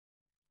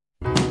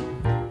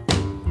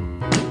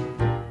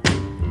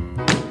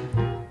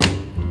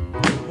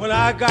When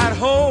I got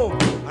home,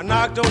 I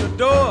knocked on the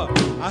door.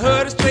 I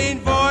heard a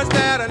strange voice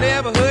that I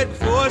never heard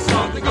before.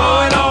 Something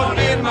going on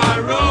in my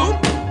room.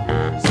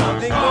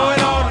 Something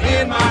going on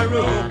in my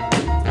room.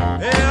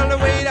 Well, the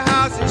way the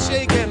house is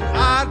shaking,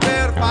 I'd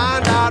better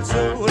find out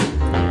soon.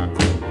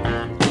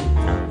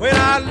 When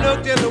I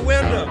looked in the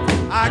window,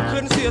 I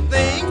couldn't see a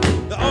thing.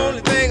 The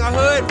only thing I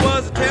heard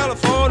was a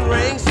telephone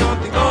ring.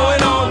 Something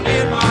going on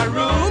in my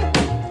room.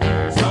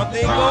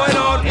 Something going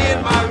on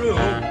in my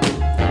room.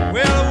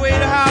 Well, the way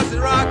the house is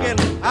rocking,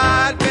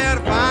 I'd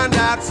better find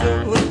out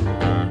soon.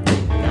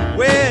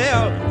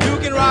 Well, you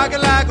can rock it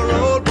like a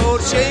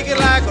rowboat, shake it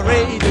like a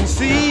raging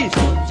sea.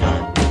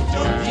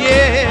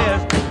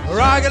 Yes,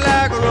 rock it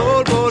like a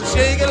rowboat,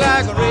 shake it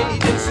like a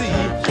raging sea.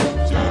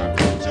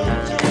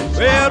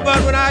 Well,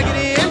 but when I get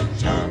in,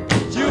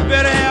 you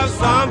better have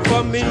some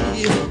for me.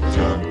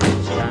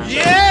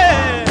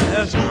 Yes.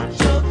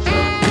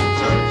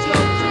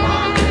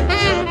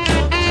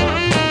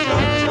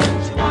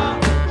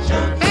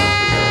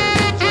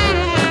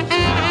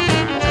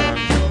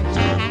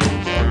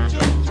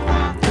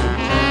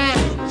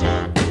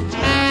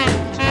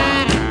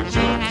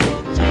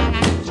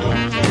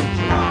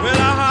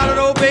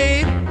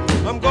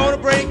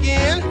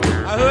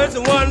 I heard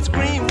someone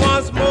scream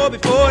once more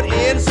before it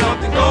ends.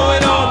 Something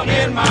going on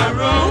in my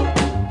room.